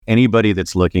Anybody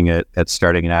that's looking at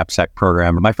starting an AppSec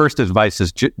program, my first advice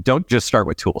is don't just start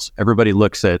with tools. Everybody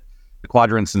looks at the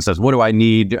quadrants and says, what do I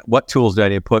need? What tools do I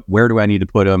need to put? Where do I need to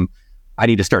put them? I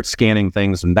need to start scanning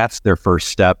things, and that's their first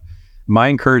step. My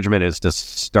encouragement is to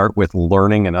start with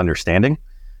learning and understanding.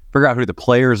 Figure out who the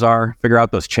players are, figure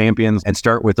out those champions, and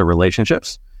start with the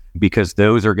relationships, because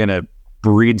those are going to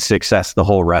breed success the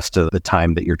whole rest of the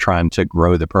time that you're trying to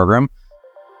grow the program.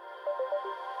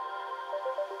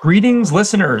 Greetings,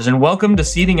 listeners, and welcome to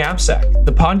Seeding AppSec,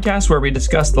 the podcast where we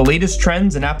discuss the latest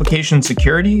trends in application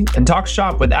security and talk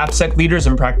shop with AppSec leaders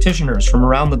and practitioners from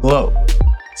around the globe.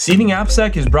 Seeding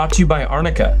AppSec is brought to you by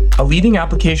Arnica, a leading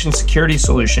application security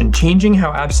solution changing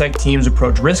how AppSec teams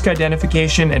approach risk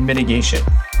identification and mitigation.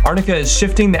 Arnica is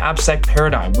shifting the AppSec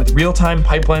paradigm with real-time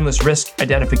pipelineless risk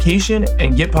identification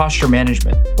and Git posture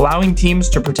management, allowing teams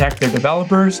to protect their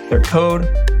developers, their code,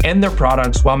 and their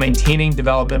products while maintaining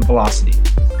development velocity.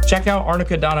 Check out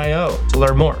arnica.io to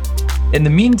learn more. In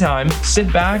the meantime,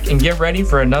 sit back and get ready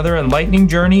for another enlightening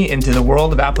journey into the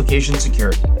world of application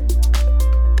security.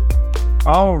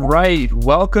 All right,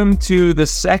 welcome to the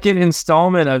second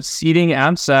installment of Seeding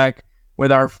AppSec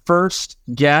with our first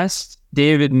guest,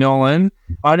 David Nolan.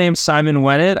 My name's Simon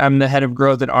Wennett. I'm the head of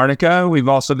growth at Arnica. We've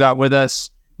also got with us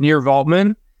Nir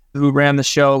Valtman, who ran the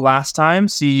show last time,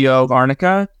 CEO of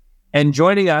Arnica. And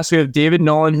joining us, we have David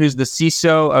Nolan, who's the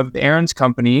CISO of Aaron's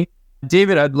company.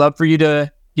 David, I'd love for you to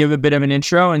give a bit of an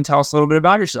intro and tell us a little bit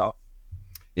about yourself.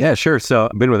 Yeah, sure. So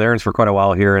I've been with Aaron's for quite a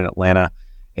while here in Atlanta,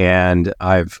 and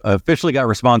I've officially got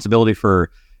responsibility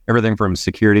for everything from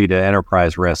security to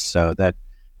enterprise risk. So that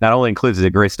not only includes the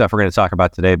great stuff we're going to talk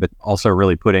about today, but also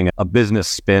really putting a business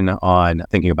spin on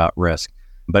thinking about risk.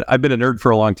 But I've been a nerd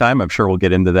for a long time. I'm sure we'll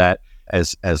get into that.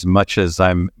 As much as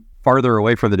I'm farther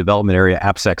away from the development area,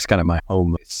 AppSec's kind of my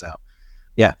home. So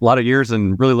yeah, a lot of years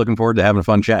and really looking forward to having a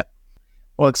fun chat.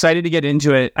 Well, excited to get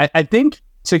into it. I think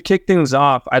to kick things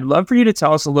off, I'd love for you to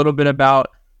tell us a little bit about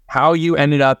how you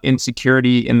ended up in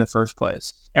security in the first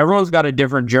place. Everyone's got a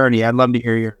different journey. I'd love to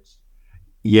hear yours.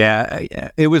 Yeah,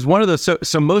 it was one of those.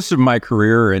 So most of my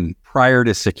career and prior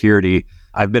to security,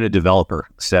 I've been a developer.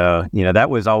 So, that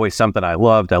was always something I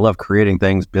loved. I love creating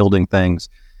things, building things.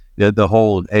 The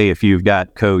whole, hey, if you've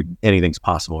got code, anything's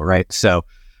possible, right? So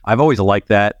I've always liked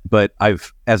that. But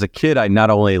as a kid, I not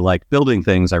only liked building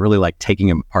things, I really liked taking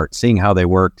them apart, seeing how they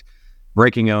worked,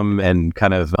 breaking them, and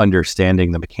kind of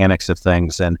understanding the mechanics of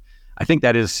things. And I think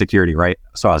that is security, right?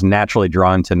 So I was naturally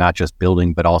drawn to not just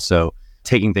building, but also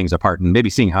taking things apart and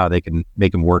maybe seeing how they can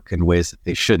make them work in ways that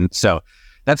they shouldn't. So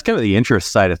that's kind of the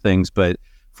interest side of things. But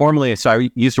formerly, so I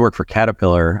used to work for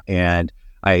Caterpillar, and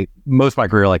most of my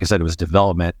career, like I said, was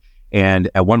development. And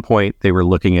at one point, they were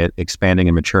looking at expanding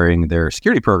and maturing their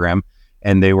security program.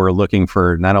 And they were looking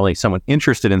for not only someone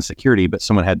interested in security, but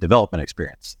someone had development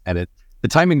experience. And the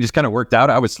timing just kind of worked out.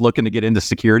 I was looking to get into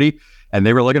security, and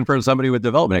they were looking for somebody with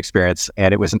development experience.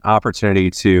 And it was an opportunity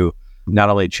to not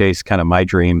only chase kind of my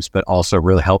dreams, but also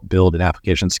really help build an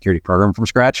application security program from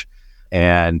scratch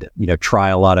and, try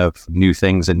a lot of new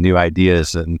things and new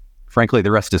ideas. And frankly,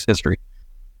 the rest is history.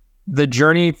 The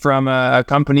journey from a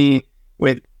company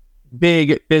with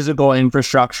big physical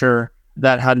infrastructure,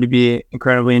 that had to be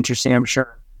incredibly interesting, I'm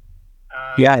sure.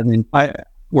 Yeah, I mean, I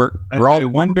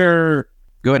wonder.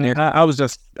 Go ahead, Nick. I was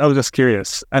just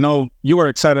curious. I know you were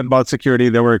excited about security.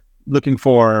 They were looking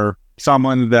for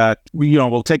someone that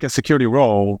will take a security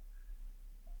role.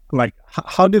 Like,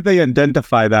 how did they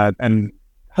identify that, and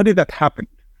how did that happen?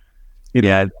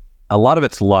 Yeah, a lot of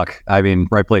it's luck. I mean,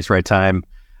 right place, right time.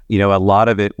 A lot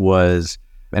of it was,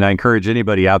 and I encourage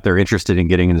anybody out there interested in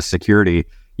getting into security,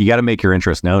 you got to make your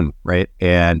interest known, right?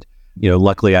 And,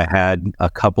 luckily I had a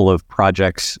couple of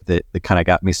projects that kind of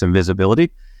got me some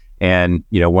visibility. And,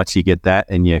 once you get that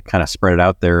and you kind of spread it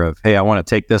out there of, hey, I want to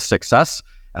take this success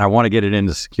and I want to get it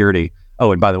into security.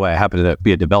 Oh, and by the way, I happen to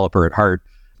be a developer at heart.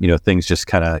 Things just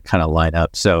kind of line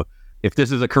up. So if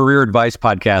this is a career advice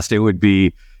podcast, it would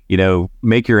be,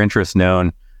 make your interest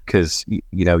known, because,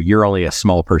 you're only a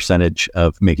small percentage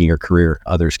of making your career.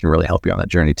 Others can really help you on that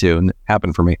journey too. And it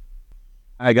happened for me.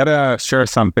 I got to share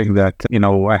something that,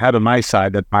 I had on my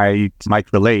side that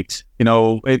might relate.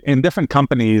 In different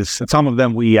companies, some of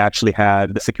them, we actually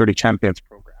had the security champions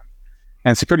program.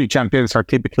 And security champions are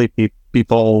typically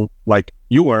people like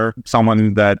you were,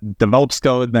 someone that develops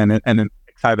code and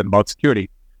excited about security.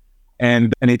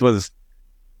 And it was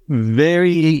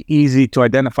very easy to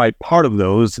identify part of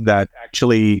those that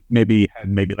actually had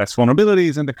less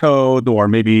vulnerabilities in the code, or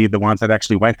maybe the ones that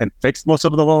actually went and fixed most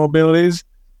of the vulnerabilities.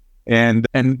 And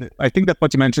I think that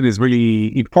what you mentioned is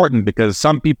really important, because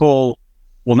some people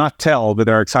will not tell that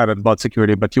they're excited about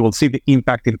security, but you will see the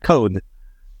impact in code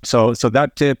So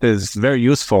that tip is very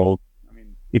useful. I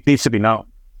mean, it needs to be known.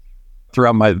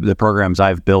 Throughout the programs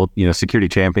I've built, Security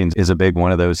Champions is a big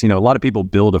one of those. A lot of people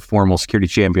build a formal Security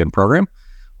Champion program,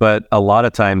 but a lot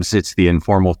of times it's the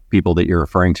informal people that you're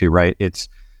referring to, right? It's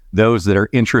those that are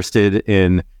interested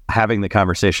in having the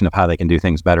conversation of how they can do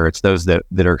things better. It's those that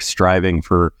are striving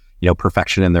for,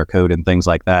 perfection in their code and things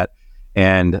like that.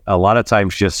 And a lot of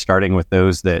times just starting with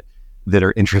those that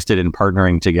are interested in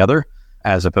partnering together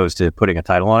as opposed to putting a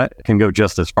title on it can go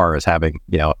just as far as having,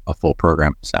 a full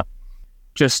program. So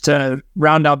just to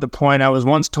round out the point, I was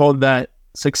once told that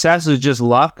success is just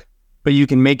luck, but you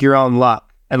can make your own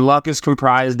luck. And luck is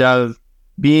comprised of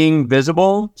being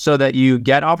visible so that you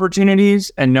get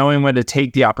opportunities and knowing when to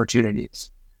take the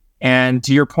opportunities. And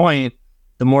to your point,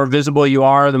 the more visible you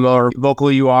are, the more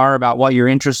vocal you are about what your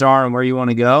interests are and where you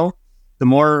want to go, the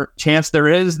more chance there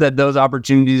is that those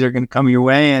opportunities are going to come your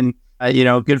way. And,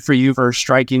 good for you for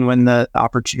striking when the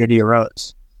opportunity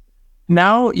arose.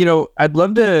 Now, I'd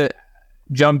love to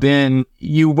jump in.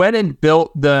 You went and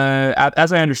built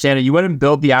as I understand it, you went and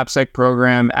built the AppSec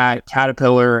program at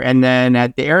Caterpillar, and then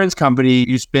at the Aaron's company,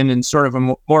 you spent in sort of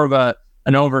more of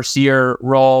an overseer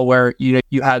role where, you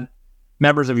had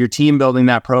members of your team building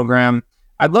that program.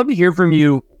 I'd love to hear from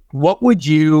you. What would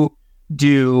you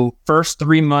do first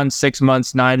 3 months, 6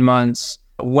 months, 9 months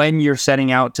when you're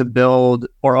setting out to build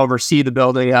or oversee the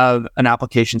building of an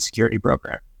application security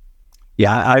program?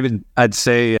 Yeah, I'd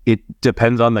say it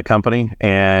depends on the company,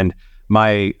 and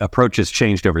my approach has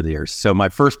changed over the years. So my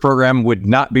first program would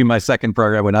not be my second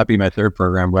program, would not be my third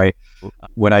program, right?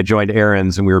 When I joined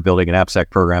Aaron's and we were building an AppSec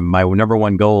program, my number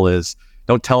one goal is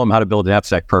don't tell them how to build an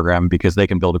AppSec program because they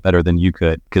can build it better than you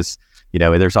could, because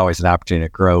there's always an opportunity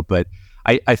to grow. But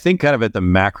I think kind of at the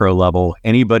macro level,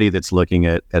 anybody that's looking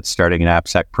at starting an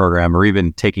AppSec program or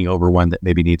even taking over one that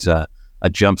maybe needs a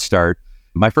jump start,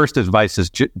 my first advice is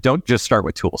don't just start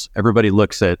with tools. Everybody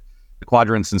looks at the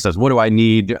quadrants and says, what do I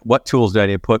need? What tools do I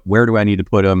need to put? Where do I need to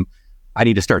put them? I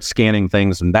need to start scanning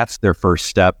things, and that's their first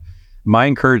step. My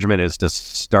encouragement is to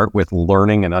start with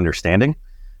learning and understanding.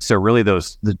 So really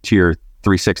to your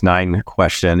 369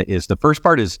 question is the first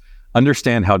part is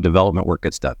understand how development work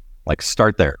gets done. Like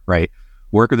start there, right?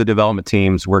 Work with the development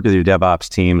teams, work with your DevOps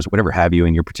teams, whatever have you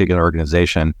in your particular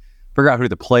organization. Figure out who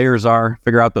the players are,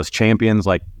 figure out those champions,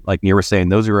 like you were saying,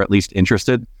 those who are at least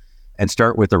interested, and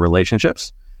start with the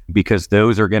relationships, because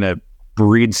those are going to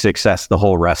breed success the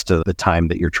whole rest of the time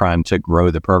that you're trying to grow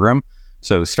the program.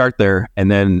 So start there. And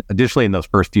then additionally, in those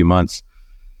first few months,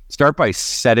 start by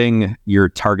setting your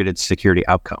targeted security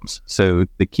outcomes. So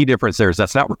the key difference there is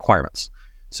that's not requirements.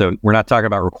 So we're not talking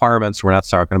about requirements. We're not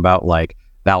talking about like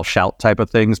thou shalt type of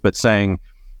things, but saying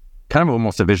kind of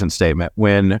almost a vision statement.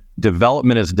 When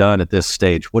development is done at this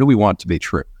stage, what do we want to be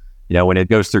true? When it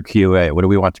goes through QA, what do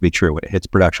we want to be true? When it hits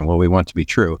production, what do we want to be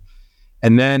true?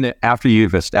 And then after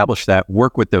you've established that,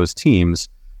 work with those teams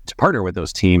to partner with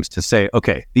those teams to say,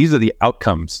 okay, these are the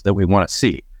outcomes that we want to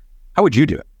see. How would you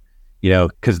do it?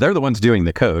 Because they're the ones doing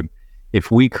the code. If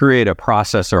we create a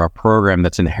process or a program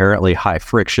that's inherently high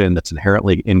friction, that's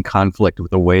inherently in conflict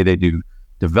with the way they do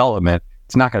development,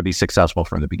 it's not going to be successful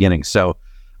from the beginning. So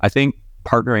I think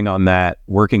partnering on that,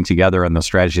 working together on the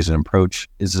strategies and approach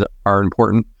are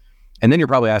important. And then you're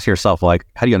probably asking yourself, like,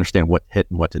 how do you understand what hit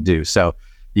and what to do? So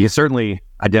you can certainly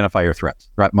identify your threat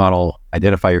model,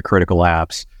 identify your critical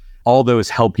apps. All those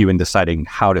help you in deciding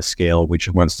how to scale, which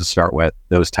ones to start with,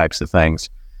 those types of things.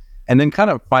 And then kind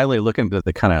of finally looking at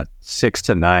the kind of 6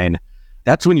 to 9,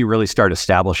 that's when you really start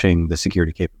establishing the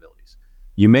security capabilities.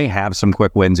 You may have some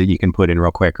quick wins that you can put in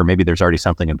real quick, or maybe there's already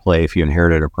something in play if you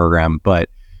inherited a program, but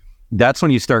that's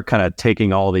when you start kind of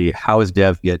taking all the how is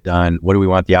dev get done, what do we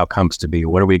want the outcomes to be,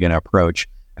 what are we going to approach,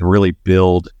 and really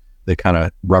build the kind of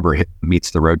rubber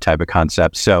meets the road type of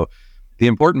concept. So the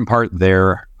important part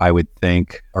there, I would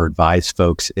think, or advise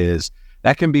folks, is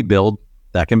that can be build,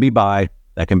 that can be buy,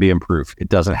 that can be improved. It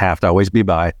doesn't have to always be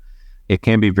buy. It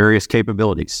can be various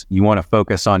capabilities. You want to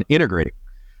focus on integrating.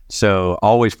 So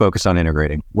always focus on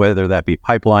integrating, whether that be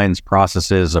pipelines,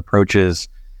 processes, approaches.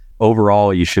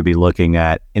 Overall, you should be looking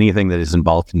at anything that is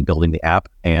involved in building the app,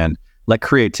 and let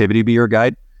creativity be your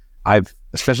guide.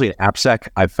 Especially at AppSec,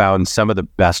 I've found some of the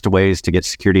best ways to get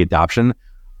security adoption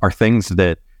are things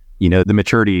that, the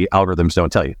maturity algorithms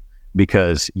don't tell you,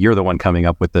 because you're the one coming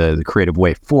up with the creative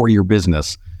way for your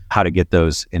business, how to get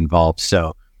those involved.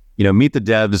 So, meet the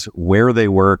devs where they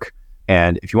work.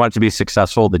 And if you want it to be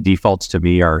successful, the defaults to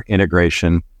me are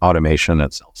integration, automation,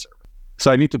 and self-service.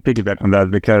 So I need to piggyback on that,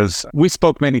 because we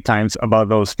spoke many times about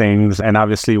those things, and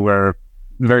obviously we're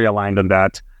very aligned on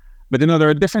that. But there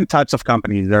are different types of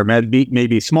companies. There may be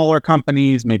maybe smaller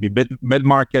companies, maybe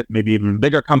mid-market, maybe even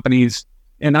bigger companies.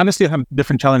 And honestly, have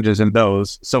different challenges in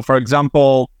those. So for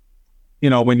example,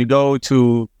 when you go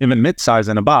to even mid-size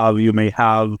and above, you may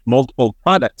have multiple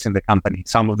products in the company.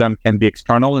 Some of them can be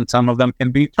external and some of them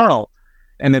can be internal.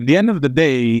 And at the end of the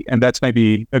day, and that's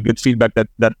maybe a good feedback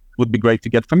that would be great to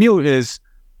get from you, is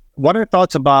what are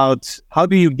thoughts about how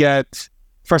do you get,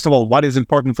 first of all, what is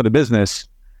important for the business?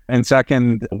 And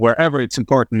second, wherever it's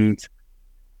important,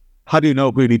 how do you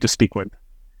know who you need to speak with?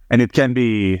 And it can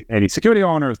be any security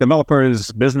owners,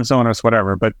 developers, business owners,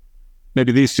 whatever, but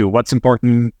maybe these two, what's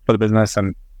important for the business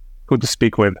and who to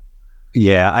speak with.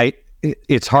 Yeah,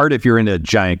 it's hard if you're in a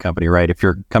giant company, right? If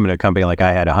you're coming to a company like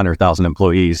I had 100,000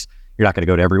 employees, you're not going to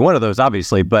go to every one of those,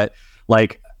 obviously, but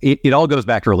it all goes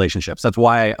back to relationships. That's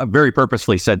why I very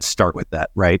purposefully said start with that,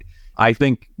 right? I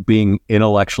think being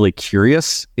intellectually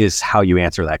curious is how you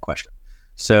answer that question.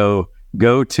 So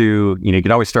go to, you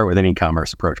can always start with an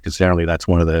e-commerce approach because generally that's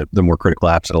one of the more critical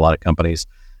apps at a lot of companies,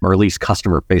 or at least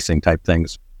customer facing type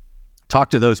things. Talk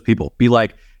to those people. Be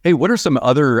like, hey, what are some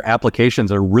other applications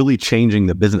that are really changing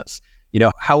the business?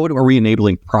 How are we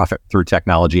enabling profit through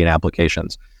technology and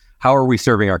applications? How are we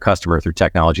serving our customer through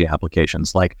technology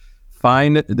applications?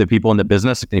 Find the people in the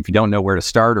business. And if you don't know where to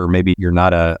start, or maybe you're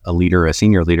not a leader, a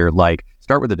senior leader,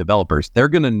 start with the developers. They're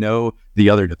going to know the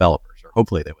other developers, or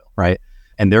hopefully they will, right?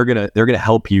 And they're going to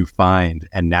help you find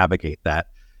and navigate that.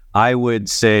 I would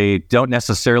say don't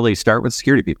necessarily start with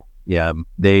security people. Yeah,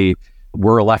 they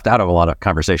were left out of a lot of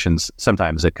conversations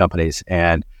sometimes at companies.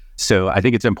 And so I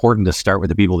think it's important to start with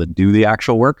the people that do the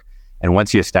actual work. And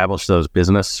once you establish those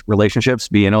business relationships,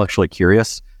 be intellectually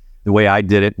curious. The way I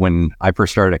did it when I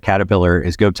first started at Caterpillar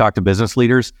is go talk to business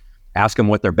leaders, ask them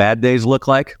what their bad days look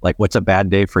like what's a bad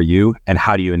day for you, and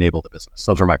how do you enable the business?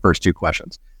 Those were my first two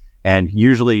questions. And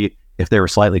usually, if they were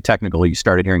slightly technical, you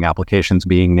started hearing applications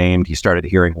being named, you started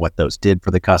hearing what those did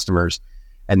for the customers,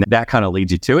 and that kind of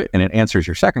leads you to it. And it answers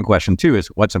your second question too, is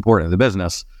what's important to the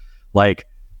business.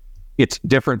 It's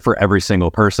different for every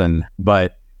single person,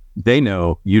 but they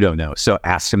know, you don't know. So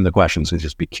ask them the questions and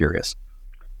just be curious.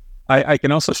 I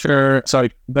can also share,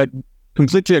 but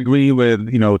completely agree with,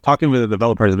 talking with the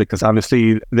developers, because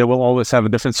obviously they will always have a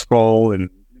different scroll and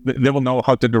they will know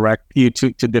how to direct you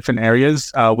to different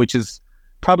areas, which is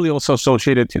probably also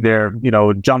associated to their,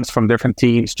 jumps from different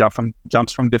teams,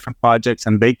 jumps from different projects,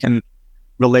 and they can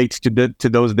relate to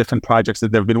those different projects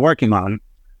that they've been working on.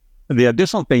 The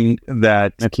additional thing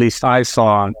that at least I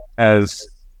saw as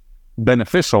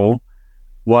beneficial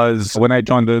was when I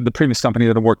joined the previous company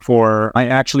that I worked for, I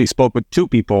actually spoke with two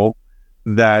people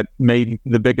that made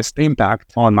the biggest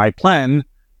impact on my plan.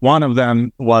 One of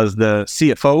them was the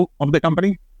CFO of the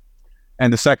company,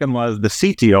 and the second was the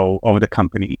CTO of the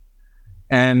company.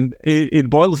 And it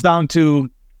boils down to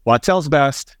what sells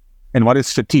best and what is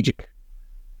strategic,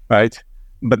 right?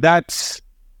 But that's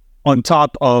on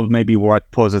top of maybe what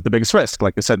poses the biggest risk.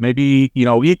 Like I said, maybe,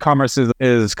 e-commerce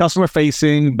is customer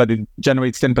facing, but it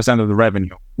generates 10% of the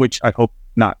revenue, which I hope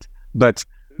not. But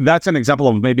that's an example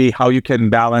of maybe how you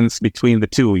can balance between the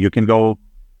two. You can go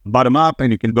bottom up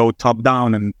and you can go top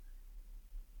down and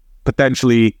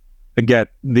potentially get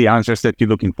the answers that you're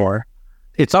looking for.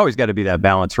 It's always got to be that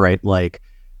balance, right?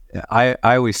 I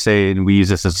always say, and we use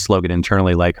this as a slogan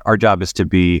internally, our job is to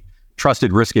be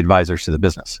trusted risk advisors to the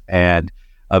business. And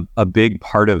a big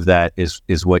part of that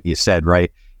is what you said,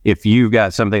 right? If you've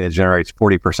got something that generates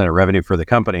 40% of revenue for the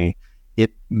company,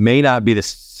 it may not be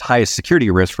the highest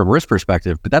security risk from a risk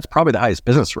perspective, but that's probably the highest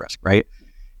business risk, right?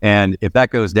 And if that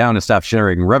goes down and stops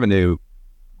generating revenue,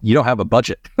 you don't have a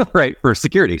budget, right, for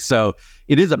security. So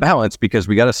it is a balance because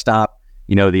we got to stop,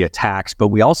 the attacks, but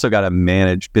we also got to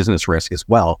manage business risk as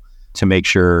well to make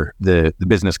sure the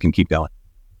business can keep going.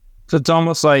 So it's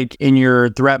almost like in your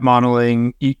threat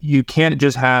modeling, you can't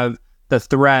just have the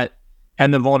threat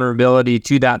and the vulnerability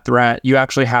to that threat. You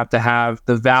actually have to have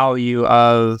the value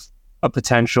of a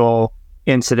potential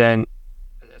incident.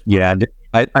 Yeah,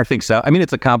 I think so. I mean,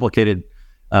 it's a complicated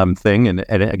thing. And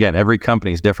again, every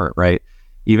company is different, right?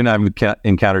 Even I've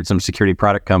encountered some security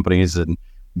product companies and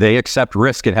they accept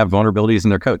risk and have vulnerabilities in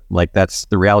their code. That's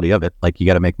the reality of it. You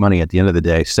got to make money at the end of the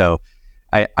day. So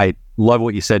I love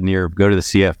what you said, Nir. Go to the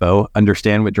CFO,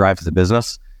 understand what drives the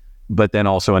business, but then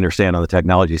also understand on the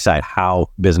technology side how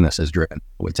business is driven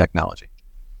with technology.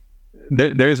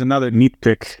 There's another neat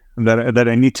pick that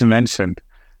I need to mention.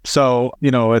 So,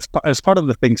 as part of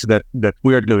the things that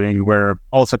we're doing, we're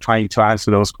also trying to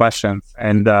answer those questions.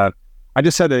 And I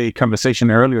just had a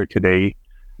conversation earlier today,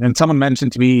 and someone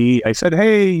mentioned to me, I said,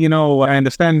 hey, I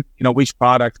understand, which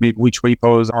product, which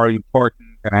repos are important,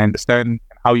 and I understand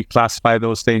how you classify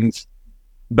those things.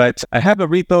 But I have a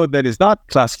repo that is not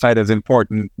classified as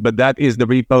important, but that is the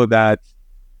repo that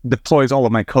deploys all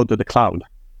of my code to the cloud.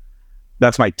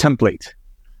 That's my template.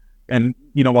 And,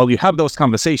 while you have those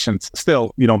conversations,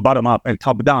 still, bottom up and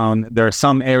top down, there are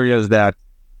some areas that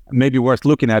may be worth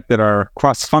looking at that are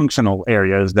cross-functional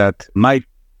areas that might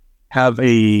have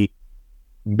a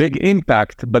big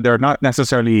impact, but they're not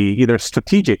necessarily either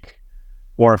strategic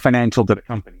or financial to the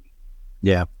company.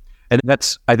 Yeah. And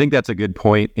I think that's a good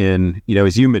point in,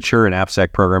 as you mature an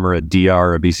AppSec program or a DR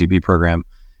or a BCP program,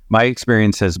 my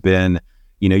experience has been,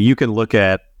 you can look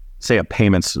at, say, a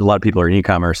payments, a lot of people are in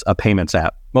e-commerce, a payments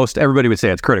app. Everybody would say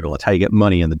it's critical. It's how you get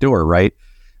money in the door, right?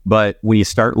 But when you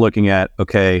start looking at,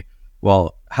 okay,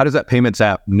 well, how does that payments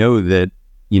app know that,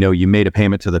 you made a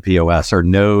payment to the POS, or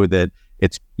know that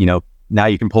it's, now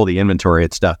you can pull the inventory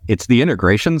and stuff. It's the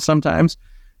integration sometimes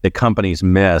that companies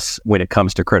miss when it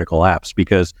comes to critical apps,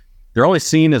 because they're only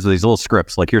seen as these little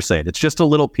scripts, like you're saying. It's just a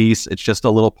little piece. It's just a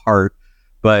little part.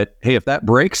 But hey, if that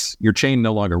breaks, your chain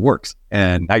no longer works,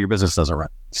 and now your business doesn't run.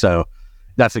 So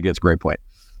that's a great point.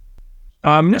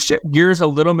 I'm going to shift gears a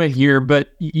little bit here,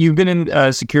 but you've been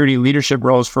in security leadership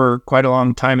roles for quite a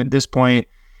long time at this point.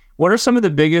 What are some of the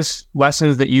biggest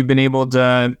lessons that you've been able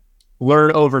to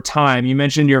learn over time? You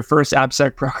mentioned your first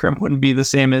AppSec program wouldn't be the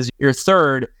same as your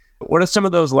third. What are some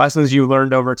of those lessons you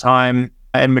learned over time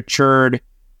and matured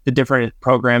the different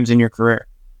programs in your career?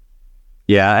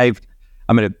 Yeah,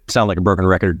 I'm going to sound like a broken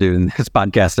record doing this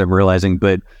podcast, I'm realizing,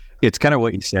 but it's kind of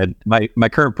what you said. My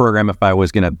current program, if I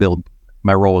was going to build,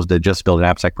 my role is to just build an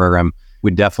AppSec program,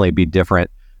 would definitely be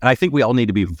different. And I think we all need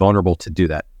to be vulnerable to do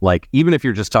that. Like, even if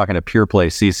you're just talking a pure play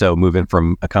CISO moving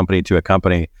from a company to a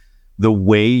company, the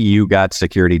way you got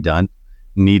security done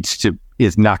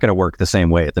is not going to work the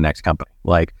same way at the next company.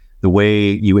 Like, the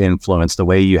way you influence, the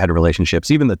way you had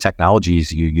relationships, even the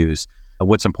technologies you use,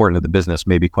 what's important to the business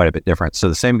may be quite a bit different. So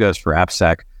the same goes for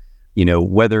AppSec.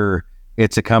 Whether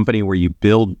it's a company where you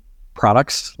build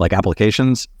products like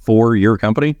applications for your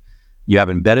company, you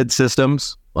have embedded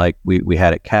systems like we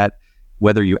had at CAT,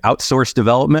 whether you outsource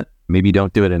development, maybe you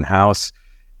don't do it in-house,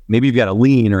 maybe you've got a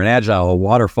lean or an agile, a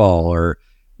waterfall, or,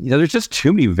 there's just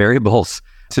too many variables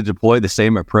to deploy the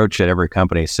same approach at every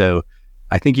company. So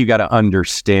I think you got to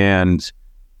understand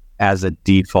as a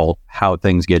default how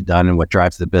things get done and what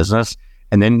drives the business.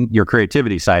 And then your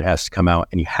creativity side has to come out,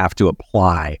 and you have to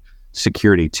apply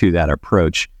security to that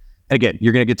approach. And again,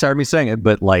 you're going to get tired of me saying it,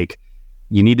 but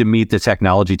you need to meet the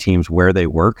technology teams where they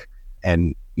work.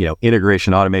 And,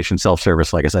 integration, automation,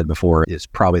 self-service, like I said before, is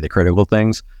probably the critical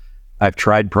things. I've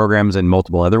tried programs in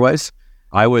multiple other ways.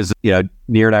 I was,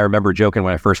 Nir and I remember joking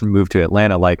when I first moved to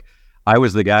Atlanta, I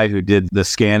was the guy who did the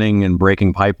scanning and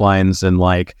breaking pipelines and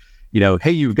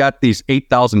hey, you've got these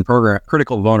 8,000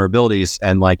 critical vulnerabilities,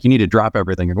 and you need to drop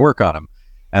everything and work on them.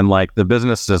 And the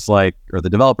business is or the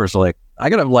developers are I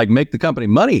got to make the company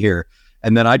money here.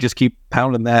 And then I just keep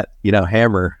pounding that,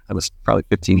 hammer. That was probably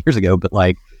 15 years ago, but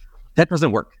that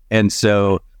doesn't work. And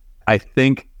so I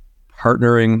think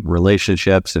partnering,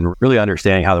 relationships, and really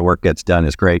understanding how the work gets done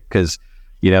is great, because,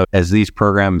 as these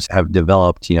programs have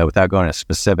developed, without going into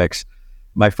specifics,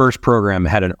 my first program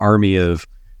had an army of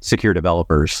secure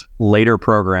developers. Later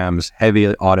programs, heavy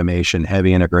automation,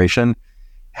 heavy integration,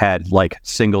 had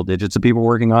single digits of people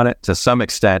working on it. To some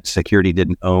extent, security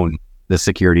didn't own the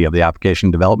security of the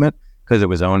application development because it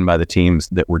was owned by the teams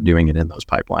that were doing it in those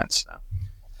pipelines.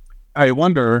 I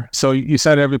wonder, so you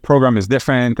said every program is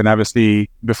different, and obviously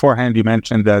beforehand you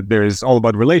mentioned that there's all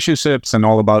about relationships and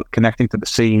all about connecting to the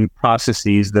same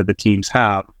processes that the teams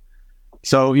have.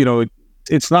 So,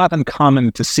 it's not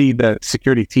uncommon to see that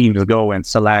security teams go and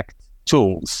select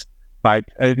tools, right?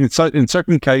 In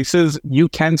certain cases, you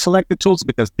can select the tools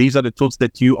because these are the tools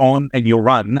that you own and you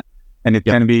run, and it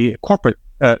can be corporate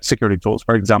security tools,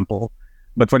 for example.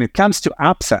 But when it comes to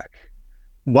AppSec,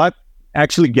 what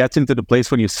actually gets into the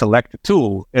place when you select a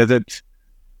tool? Is it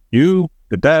you,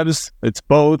 the devs, it's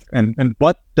both? And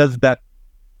what does that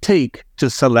take to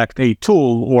select a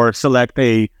tool or select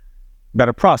a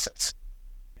better process?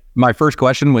 My first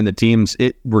question when the teams,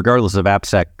 regardless of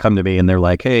AppSec, come to me and they're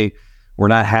like, hey, we're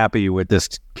not happy with this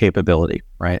capability,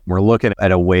 right? We're looking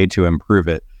at a way to improve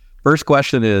it. First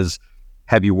question is,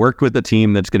 have you worked with the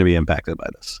team that's going to be impacted by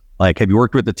this? Have you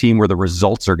worked with the team where the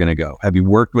results are going to go? Have you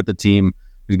worked with the team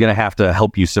who's going to have to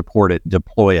help you support it,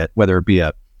 deploy it, whether it be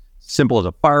a simple as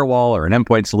a firewall or an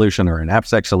endpoint solution or an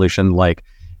AppSec solution?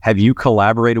 Have you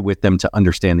collaborated with them to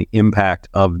understand the impact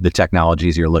of the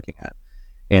technologies you're looking at?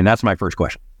 And that's my first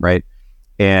question, right?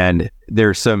 And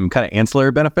there's some kind of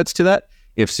ancillary benefits to that.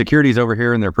 If security's over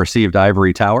here in their perceived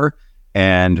ivory tower,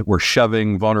 and we're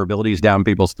shoving vulnerabilities down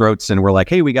people's throats and we're like,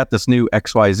 hey, we got this new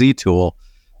XYZ tool,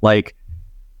 like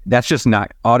that's just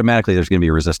not automatically there's going to be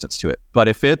a resistance to it. But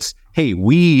if it's, hey,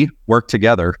 we worked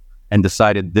together and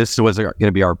decided this was going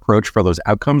to be our approach for those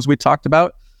outcomes we talked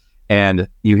about, and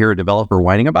you hear a developer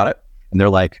whining about it, and they're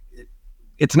like,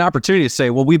 it's an opportunity to say,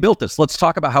 well, we built this. Let's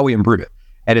talk about how we improve it.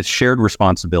 And it's shared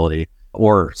responsibility.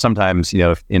 Or sometimes,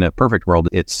 if in a perfect world,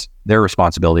 it's their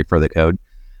responsibility for the code.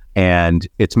 And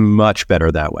it's much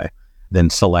better that way than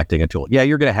selecting a tool. Yeah,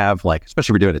 you're going to have especially if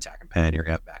you're doing attack and pen, you're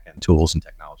going to have backend tools and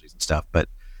technologies and stuff. But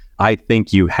I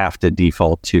think you have to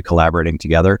default to collaborating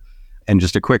together. And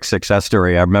just a quick success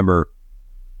story. I remember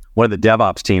one of the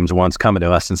DevOps teams once coming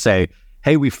to us and say,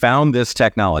 hey, we found this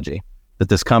technology that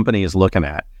this company is looking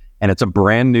at, and it's a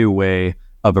brand new way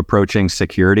of approaching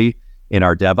security in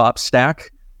our DevOps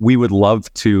stack. We would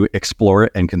love to explore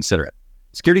it and consider it.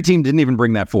 Security team didn't even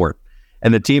bring that forward.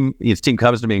 And his team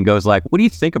comes to me and goes like, what do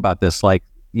you think about this?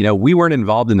 We weren't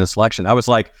involved in the selection. I was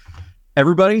like,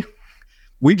 everybody,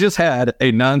 we just had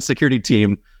a non-security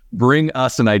team bring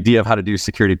us an idea of how to do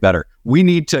security better. We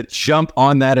need to jump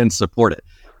on that and support it.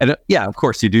 And yeah, of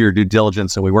course you do your due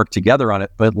diligence and we work together on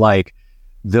it. But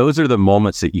those are the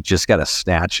moments that you just got to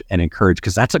snatch and encourage,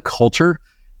 because that's a culture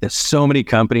that so many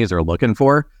companies are looking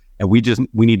for. And we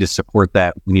need to support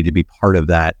that. We need to be part of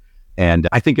that. And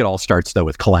I think it all starts though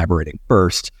with collaborating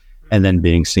first and then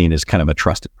being seen as kind of a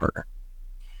trusted partner.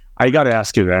 I got to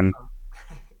ask you then.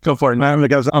 Go for it, man,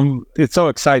 because it's so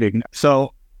exciting.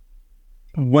 So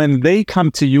when they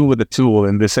come to you with a tool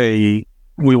and they say,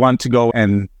 we want to go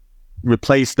and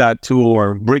replace that tool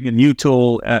or bring a new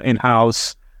tool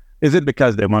in-house, is it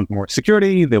because they want more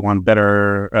security? They want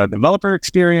better developer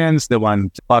experience? They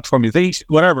want platformization,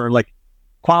 whatever,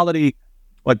 quality?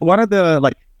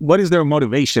 What is their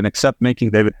motivation except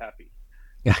making David happy?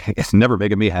 Yeah, it's never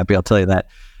making me happy, I'll tell you that.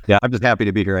 Yeah, I'm just happy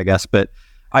to be here, I guess. But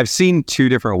I've seen two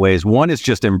different ways. One is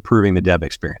just improving the dev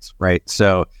experience, right?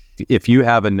 So if you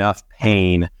have enough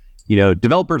pain,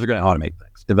 developers are going to automate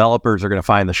things. Developers are going to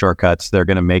find the shortcuts. They're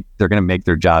going to make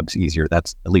their jobs easier.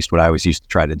 That's at least what I always used to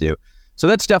try to do. So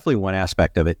that's definitely one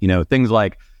aspect of it. Things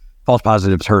like false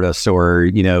positives hurt us, or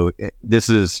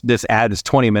this adds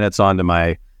 20 minutes onto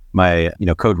my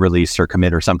code release or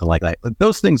commit or something like that.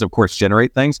 Those things, of course,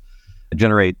 generate these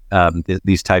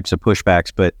types of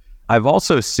pushbacks. But I've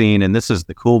also seen, and this is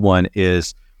the cool one,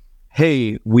 is,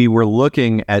 hey, we were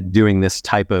looking at doing this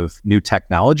type of new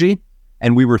technology,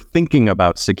 and we were thinking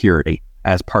about security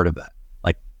as part of that.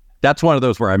 That's one of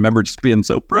those where I remember just being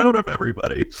so proud of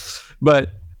everybody.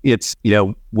 But it's,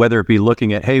 whether it be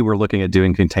looking at, hey, we're looking at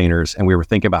doing containers, and we were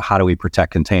thinking about how do we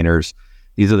protect containers.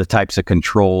 These are the types of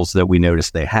controls that we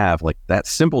notice they have, that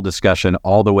simple discussion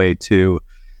all the way to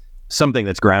something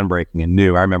that's groundbreaking and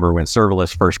new. I remember when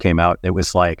serverless first came out, it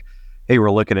was like, hey,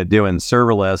 we're looking at doing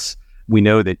serverless. We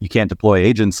know that you can't deploy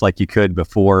agents like you could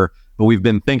before, but we've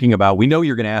been thinking about, we know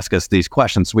you're going to ask us these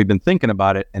questions. So we've been thinking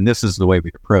about it, and this is the way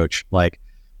we approach.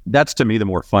 That's to me the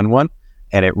more fun one.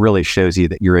 And it really shows you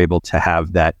that you're able to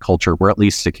have that culture where at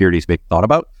least security is being thought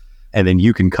about. And then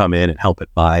you can come in and help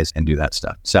advise and do that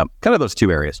stuff. So kind of those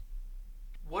two areas.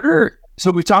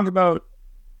 So we talked about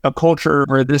a culture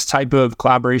where this type of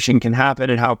collaboration can happen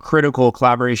and how critical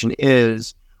collaboration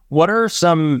is. What are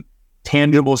some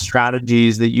tangible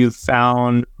strategies that you've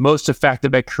found most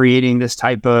effective at creating this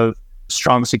type of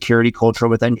strong security culture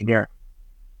with engineering?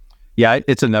 Yeah,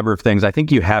 it's a number of things. I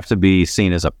think you have to be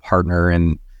seen as a partner.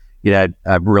 And I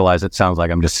realize it sounds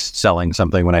like I'm just selling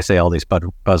something when I say all these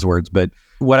buzzwords, but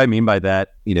what I mean by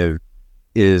that,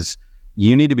 is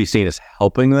you need to be seen as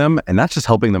helping them, and not just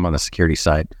helping them on the security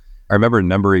side. I remember a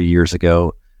number of years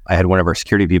ago, I had one of our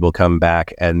security people come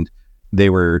back and they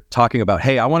were talking about,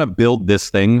 hey, I want to build this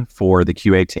thing for the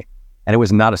QA team. And it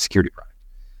was not a security product.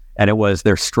 And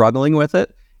they're struggling with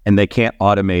it and they can't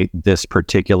automate this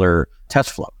particular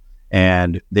test flow.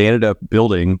 And they ended up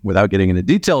building, without getting into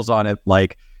details on it,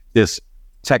 this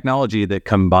technology that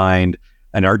combined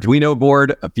an Arduino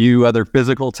board, a few other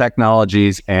physical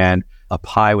technologies, and a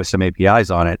Pi with some APIs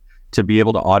on it to be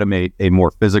able to automate a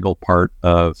more physical part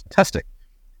of testing.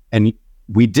 And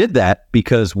we did that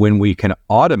because when we can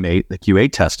automate the QA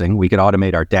testing, we could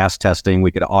automate our DAS testing,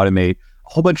 we could automate a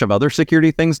whole bunch of other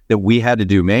security things that we had to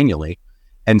do manually.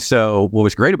 And so what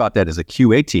was great about that is a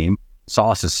QA team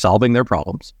saw us as solving their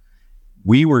problems.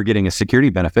 We were getting a security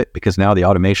benefit because now the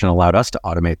automation allowed us to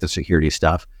automate the security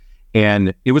stuff.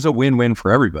 And it was a win-win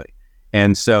for everybody.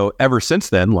 And so ever since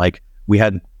then, I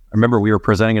remember we were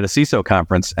presenting at a CISO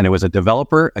conference, and it was a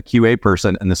developer, a QA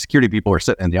person, and the security people were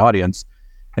sitting in the audience.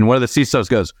 And one of the CISOs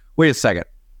goes, wait a second.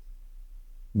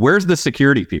 where's the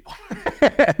security people?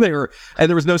 and there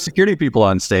was no security people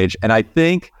on stage. And I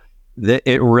think that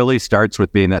it really starts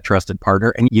with being that trusted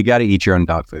partner, and you got to eat your own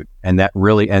dog food. And that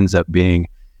really ends up being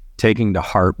taking to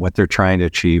heart what they're trying to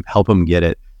achieve, help them get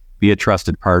it, be a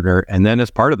trusted partner. And then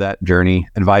as part of that journey,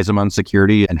 advise them on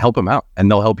security and help them out, and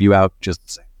they'll help you out just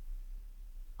the same.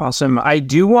 Awesome. I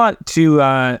do want to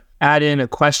add in a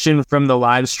question from the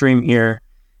live stream here.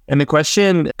 And the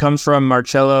question comes from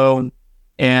Marcello.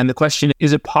 And the question,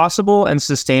 is it possible and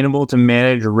sustainable to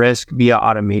manage risk via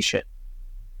automation?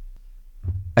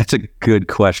 That's a good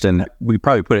question. We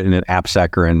probably put it in an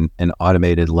AppSec or an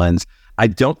automated lens. I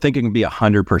don't think it can be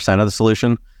 100% of the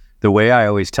solution. The way I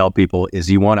always tell people is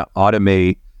you want to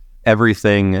automate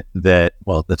everything that's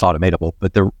automatable.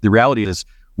 But the reality is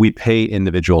we pay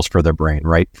individuals for their brain,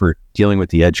 right? For dealing with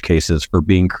the edge cases, for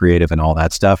being creative and all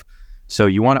that stuff. So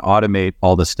you want to automate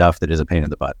all the stuff that is a pain in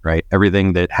the butt, right?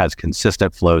 Everything that has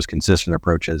consistent flows, consistent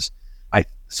approaches.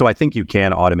 So I think you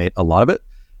can automate a lot of it.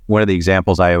 One of the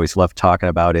examples I always love talking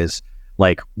about is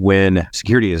like when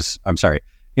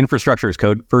infrastructure as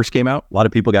code first came out, a lot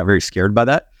of people got very scared by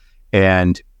that.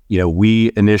 And,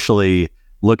 we initially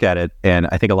look at it, and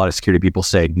I think a lot of security people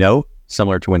say no,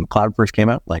 similar to when cloud first came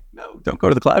out, like, no, don't go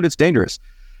to the cloud, it's dangerous.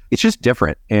 It's just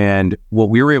different. And what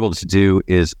we were able to do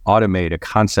is automate a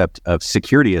concept of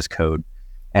security as code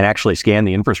and actually scan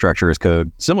the infrastructure as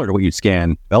code, similar to what you'd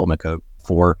scan development code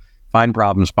for, find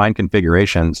problems, find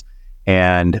configurations.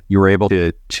 And you were able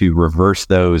to reverse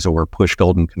those or push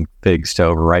golden configs to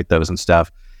overwrite those and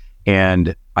stuff.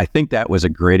 And I think that was a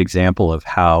great example of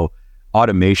how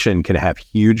automation can have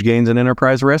huge gains in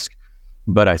enterprise risk.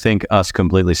 But I think us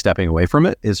completely stepping away from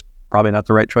it is probably not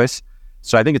the right choice.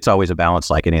 So I think it's always a balance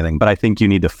like anything, but I think you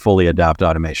need to fully adopt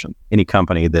automation. Any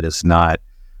company that is not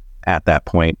at that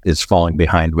point is falling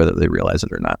behind, whether they realize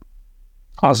it or not.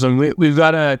 Awesome. We've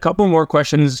got a couple more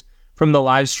questions from the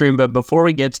live stream, but before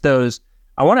we get to those,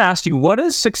 I want to ask you, what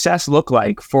does success look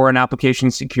like for an application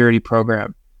security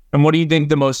program? And what do you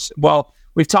think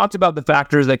we've talked about the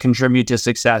factors that contribute to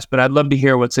success, but I'd love to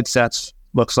hear what success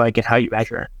looks like and how you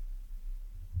measure it.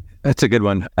 That's a good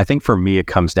one. I think for me, it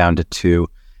comes down to two,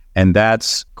 and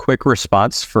that's quick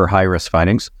response for high-risk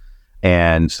findings.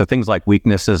 And so things like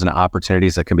weaknesses and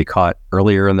opportunities that can be caught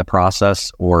earlier in the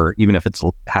process, or even if it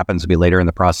happens to be later in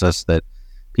the process that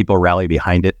people rally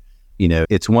behind it.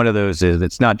 It's one of those,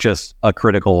 it's not just a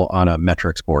critical on a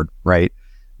metrics board, right?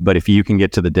 But if you can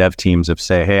get to the dev teams of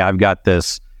say, hey, I've got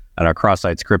this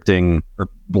cross-site scripting or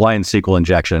blind SQL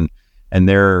injection, and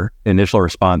their initial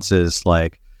response is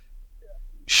like,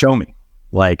 show me.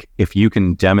 Like, if you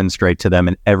can demonstrate to them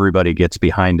and everybody gets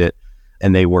behind it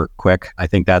and they work quick, I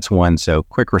think that's one. So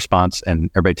quick response and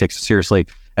everybody takes it seriously.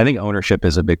 I think ownership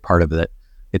is a big part of it.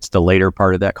 It's the later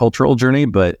part of that cultural journey,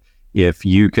 but if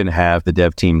you can have the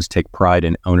dev teams take pride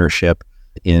in ownership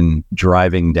in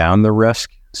driving down the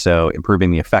risk, so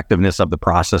improving the effectiveness of the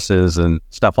processes and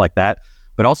stuff like that,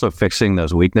 but also fixing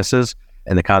those weaknesses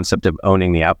and the concept of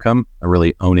owning the outcome, or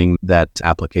really owning that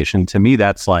application. To me,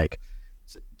 that's like,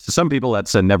 to some people,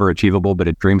 that's a never achievable, but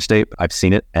a dream state. I've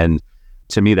seen it. And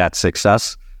to me, that's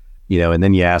success. And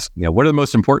then you ask, what are the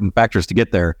most important factors to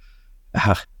get there?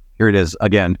 Here it is.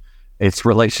 Again, it's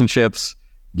relationships,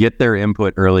 get their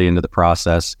input early into the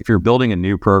process. If you're building a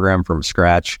new program from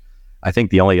scratch, I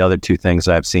think the only other two things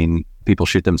I've seen people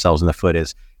shoot themselves in the foot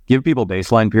is give people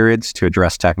baseline periods to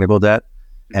address technical debt,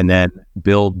 and then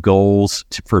build goals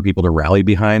for people to rally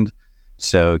behind.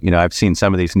 So, I've seen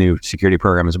some of these new security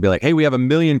programs be like, hey, we have 1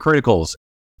 million criticals.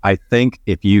 I think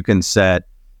if you can set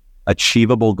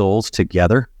achievable goals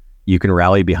together, you can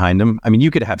rally behind them. I mean, you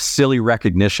could have silly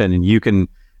recognition and you can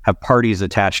have parties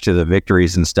attached to the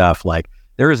victories and stuff. Like,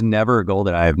 there is never a goal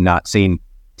that I have not seen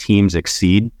teams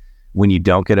exceed when you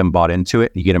don't get them bought into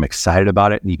it, you get them excited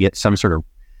about it, and you get some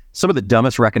of the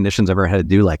dumbest recognitions I've ever had to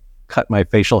do, like cut my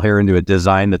facial hair into a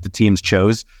design that the teams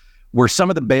chose, were some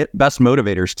of the best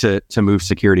motivators to move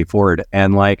security forward,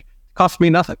 and like cost me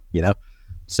nothing,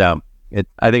 So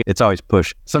I think it's always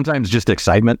push. Sometimes just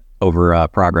excitement over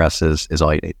progress is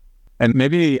all you need. And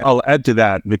maybe I'll add to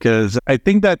that, because I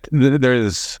think that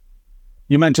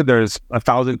you mentioned there's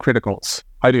 1,000 criticals.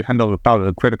 How do you handle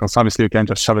 1,000 criticals? Obviously, you can't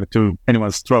just shove it to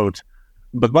anyone's throat.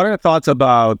 But what are your thoughts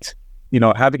about,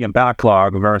 having a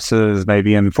backlog versus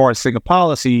maybe enforcing a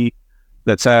policy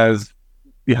that says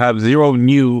you have 0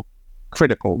 new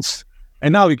criticals,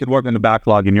 and now you can work on the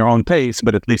backlog in your own pace,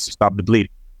 but at least you stop the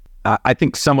bleeding? I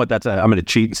think somewhat I'm going to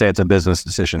cheat and say it's a business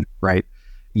decision, right?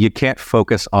 You can't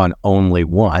focus on only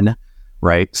one,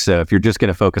 right? So if you're just going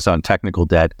to focus on technical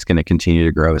debt, it's going to continue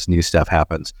to grow as new stuff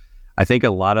happens. I think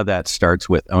a lot of that starts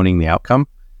with owning the outcome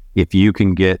if you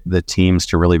can get the teams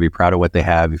to really be proud of what they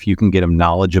have, if you can get them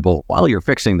knowledgeable while you're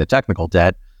fixing the technical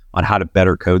debt on how to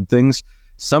better code things,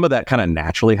 some of that kind of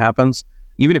naturally happens.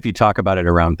 Even if you talk about it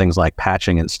around things like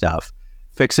patching and stuff,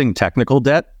 fixing technical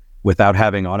debt without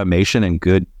having automation and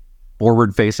good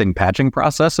forward-facing patching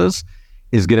processes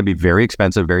is going to be very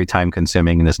expensive, very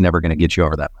time-consuming, and is never going to get you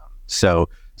over that mountain. So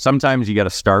sometimes you got to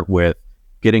start with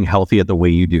getting healthy at the way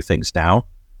you do things now,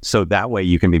 so that way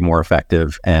you can be more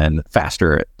effective and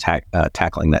faster at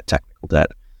tackling that technical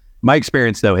debt. My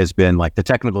experience, though, has been like the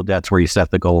technical debt's where you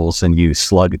set the goals and you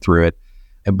slug through it,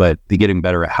 but the getting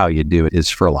better at how you do it is,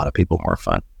 for a lot of people, more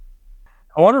fun.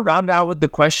 I want to round out with the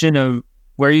question of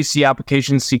where you see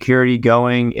application security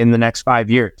going in the next 5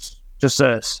 years. Just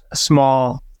a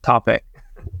small topic.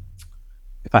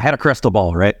 If I had a crystal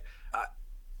ball, right?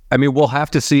 I mean, we'll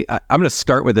have to see. I'm going to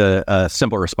start with a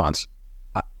simple response.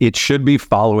 It should be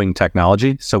following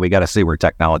technology, so we got to see where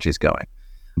technology is going.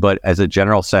 But as a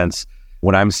general sense,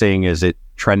 what I'm seeing is it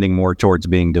trending more towards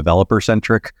being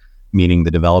developer-centric, meaning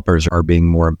the developers are being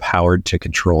more empowered to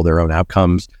control their own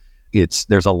outcomes.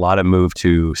 There's a lot of move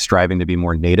to striving to be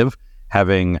more native,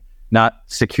 having not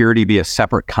security be a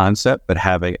separate concept, but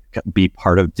have it be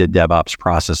part of the DevOps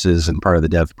processes and part of the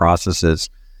dev processes.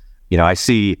 I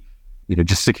see,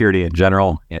 just security in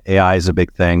general. AI is a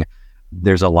big thing.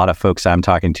 There's a lot of folks I'm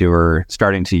talking to are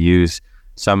starting to use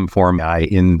some form of AI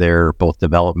in their both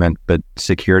development, but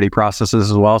security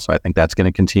processes as well. So I think that's going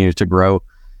to continue to grow.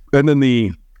 And then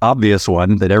the obvious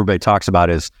one that everybody talks about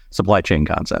is supply chain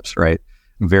concepts, right?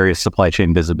 Various supply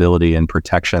chain visibility and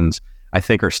protections, I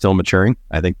think, are still maturing.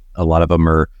 I think a lot of them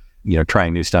are,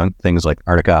 trying new stuff. Things like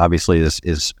Arctica obviously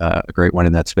is a great one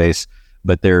in that space.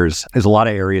 But there's a lot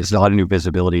of areas, a lot of new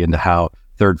visibility into how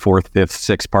third, fourth, fifth,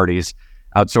 sixth parties,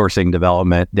 outsourcing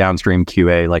development, downstream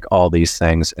QA, like all these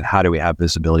things, and how do we have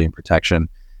visibility and protection?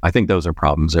 I think those are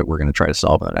problems that we're going to try to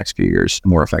solve in the next few years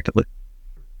more effectively.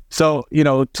 So,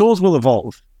 tools will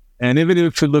evolve. And even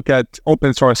if you look at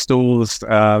open source tools,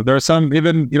 there are some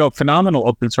even, phenomenal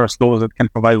open source tools that can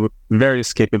provide with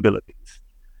various capabilities.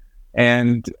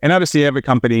 And obviously every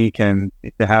company can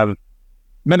have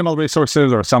minimal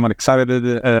resources or someone excited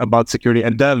about security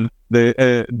and dev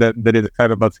that is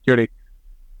excited about security,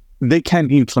 they can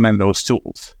implement those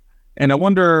tools. And I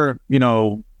wonder,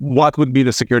 what would be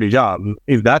the security job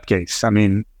in that case? I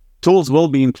mean, tools will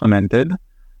be implemented.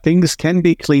 Things can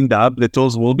be cleaned up. The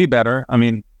tools will be better. I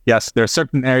mean, yes, there are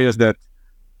certain areas that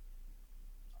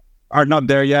are not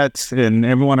there yet, and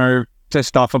everyone are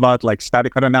pissed off about, like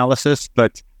static code analysis,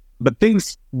 but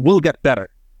things will get better,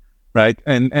 right?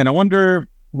 And I wonder,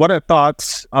 what are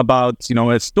thoughts about,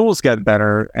 as tools get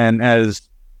better and as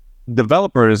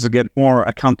developers get more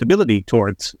accountability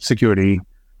towards security,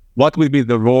 what would be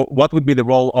the role? What would be the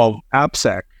role of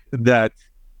AppSec that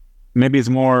maybe is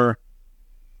more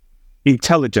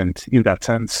intelligent in that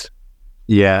sense?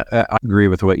 Yeah, I agree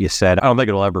with what you said. I don't think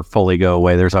it'll ever fully go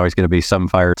away. There's always going to be some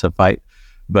fire to fight.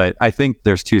 But I think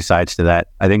there's two sides to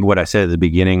that. I think what I said at the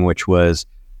beginning, which was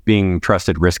being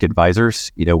trusted risk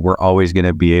advisors, we're always going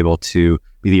to be able to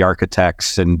be the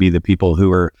architects and be the people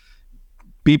who are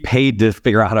be paid to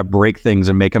figure out how to break things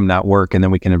and make them not work. And then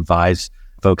we can advise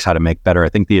folks how to make better. I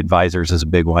think the advisors is a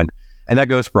big one. And that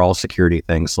goes for all security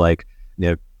things like,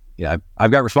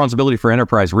 I've got responsibility for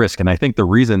enterprise risk. And I think the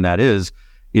reason that is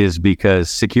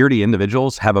because security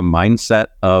individuals have a mindset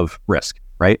of risk,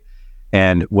 right?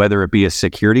 And whether it be a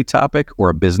security topic or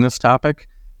a business topic,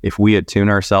 if we attune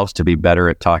ourselves to be better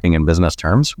at talking in business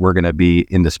terms, we're going to be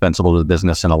indispensable to the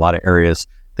business in a lot of areas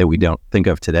that we don't think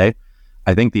of today.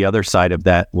 I think the other side of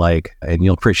that, and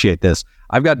you'll appreciate this,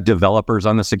 I've got developers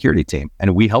on the security team,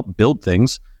 and we help build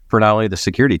things for not only the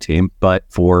security team, but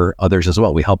for others as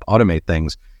well. We help automate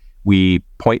things. We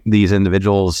point these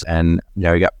individuals, and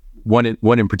we got one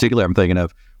in particular I'm thinking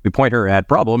of, we point her at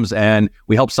problems and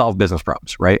we help solve business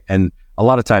problems, right? And a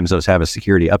lot of times those have a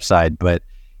security upside, but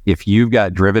if you've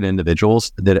got driven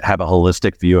individuals that have a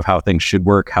holistic view of how things should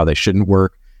work, how they shouldn't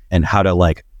work, and how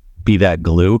to be that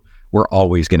glue, we're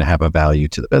always going to have a value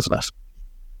to the business.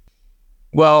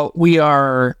 Well, we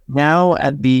are now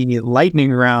at the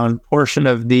lightning round portion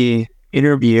of the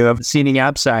interview of Seeding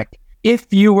AppSec.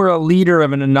 If you were a leader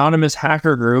of an anonymous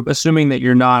hacker group, assuming that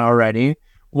you're not already,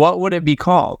 what would it be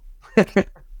called?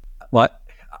 What?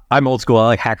 I'm old school. I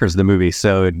like Hackers the movie,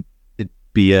 so it'd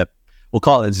be we'll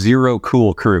call it Zero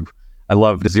Cool Crew. I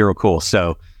love Zero Cool,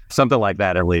 so something like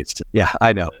that at least. Yeah,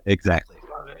 I know, exactly.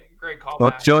 Great call.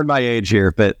 Well, showing my age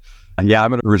here, but yeah,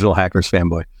 I'm an original Hackers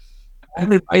fanboy.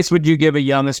 What advice would you give a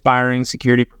young, aspiring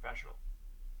security professional?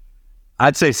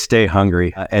 I'd say stay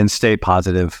hungry and stay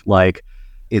positive.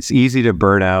 it's easy to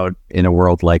burn out in a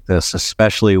world like this,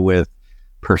 especially with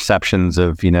perceptions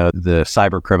of, the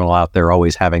cyber criminal out there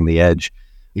always having the edge.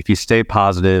 If you stay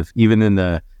positive, even in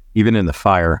the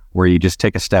fire, where you just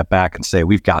take a step back and say,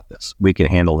 we've got this, we can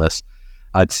handle this,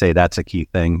 I'd say that's a key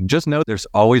thing. Just know there's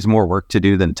always more work to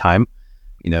do than time.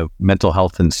 Mental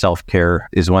health and self-care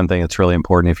is one thing that's really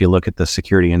important. If you look at the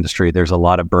security industry, there's a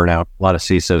lot of burnout, a lot of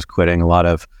CISOs quitting, a lot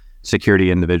of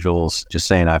security individuals just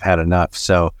saying, I've had enough.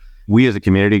 So we as a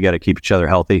community got to keep each other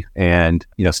healthy and,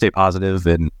 stay positive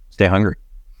and stay hungry.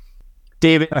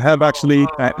 David, I have actually,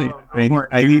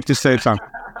 I need to say something.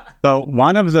 So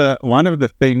one of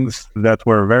the things that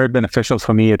were very beneficial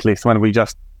for me, at least when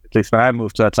I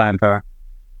moved to Atlanta,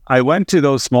 I went to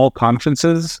those small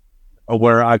conferences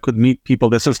where I could meet people.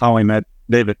 This is how I met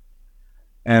David.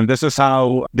 And this is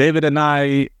how David and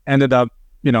I ended up,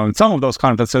 in some of those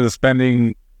conferences,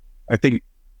 spending, I think,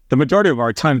 the majority of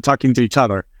our time talking to each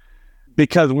other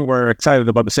because we were excited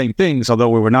about the same things, although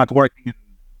we were not working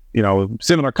in,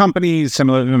 similar companies,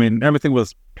 everything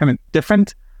was kind of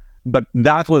different. But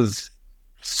that was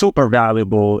super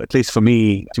valuable, at least for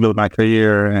me, to build my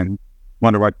career, and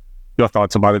wonder what your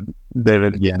thoughts about it,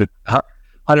 David. Yeah,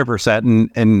 100%.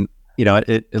 And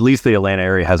at least the Atlanta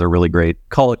area has a really great,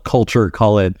 call it culture,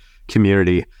 call it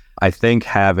community. I think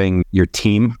having your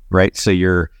team, right? So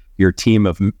your team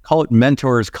of, call it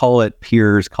mentors, call it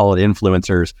peers, call it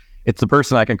influencers. It's the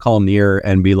person I can call near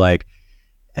and be like,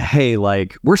 hey,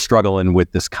 we're struggling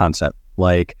with this concept.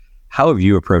 How have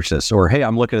you approached this? Or, hey,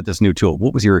 I'm looking at this new tool.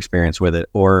 What was your experience with it?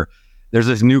 Or there's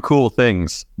this new cool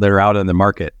things that are out in the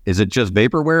market. Is it just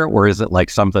vaporware, or is it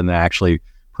something that actually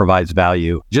provides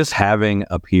value? Just having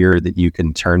a peer that you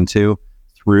can turn to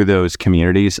through those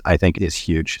communities, I think is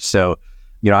huge. So,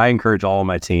 I encourage all of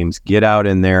my teams, get out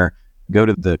in there, go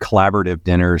to the collaborative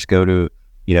dinners, go to,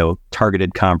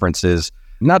 targeted conferences,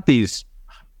 not these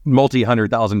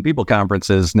multi-100,000 people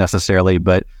conferences necessarily,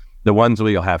 but the ones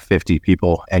where you'll have 50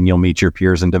 people and you'll meet your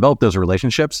peers and develop those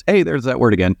relationships. Hey, there's that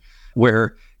word again,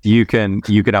 where you can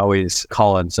always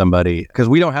call on somebody, because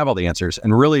we don't have all the answers.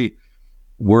 And really,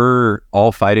 we're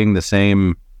all fighting the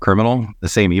same criminal, the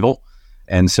same evil.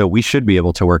 And so we should be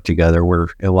able to work together. We're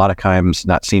a lot of times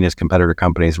not seen as competitor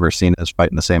companies. We're seen as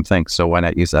fighting the same thing. So why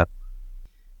not use that?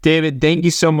 David, thank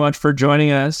you so much for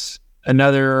joining us.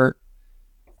 Another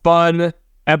fun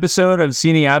episode of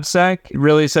Seeding AppSec.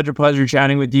 Really such a pleasure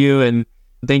chatting with you, and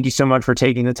thank you so much for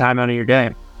taking the time out of your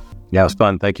day. Yeah, it was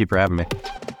fun. Thank you for having me.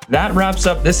 That wraps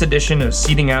up this edition of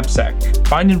Seeding AppSec.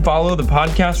 Find and follow the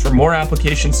podcast for more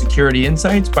application security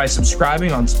insights by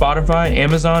subscribing on Spotify,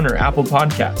 Amazon, or Apple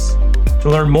Podcasts. To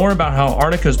learn more about how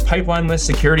Arnica's pipeline-less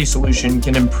security solution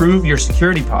can improve your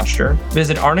security posture,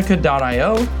 visit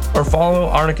arnica.io or follow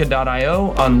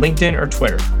arnica.io on LinkedIn or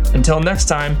Twitter. Until next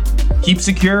time, keep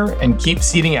secure and keep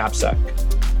seeding AppSec.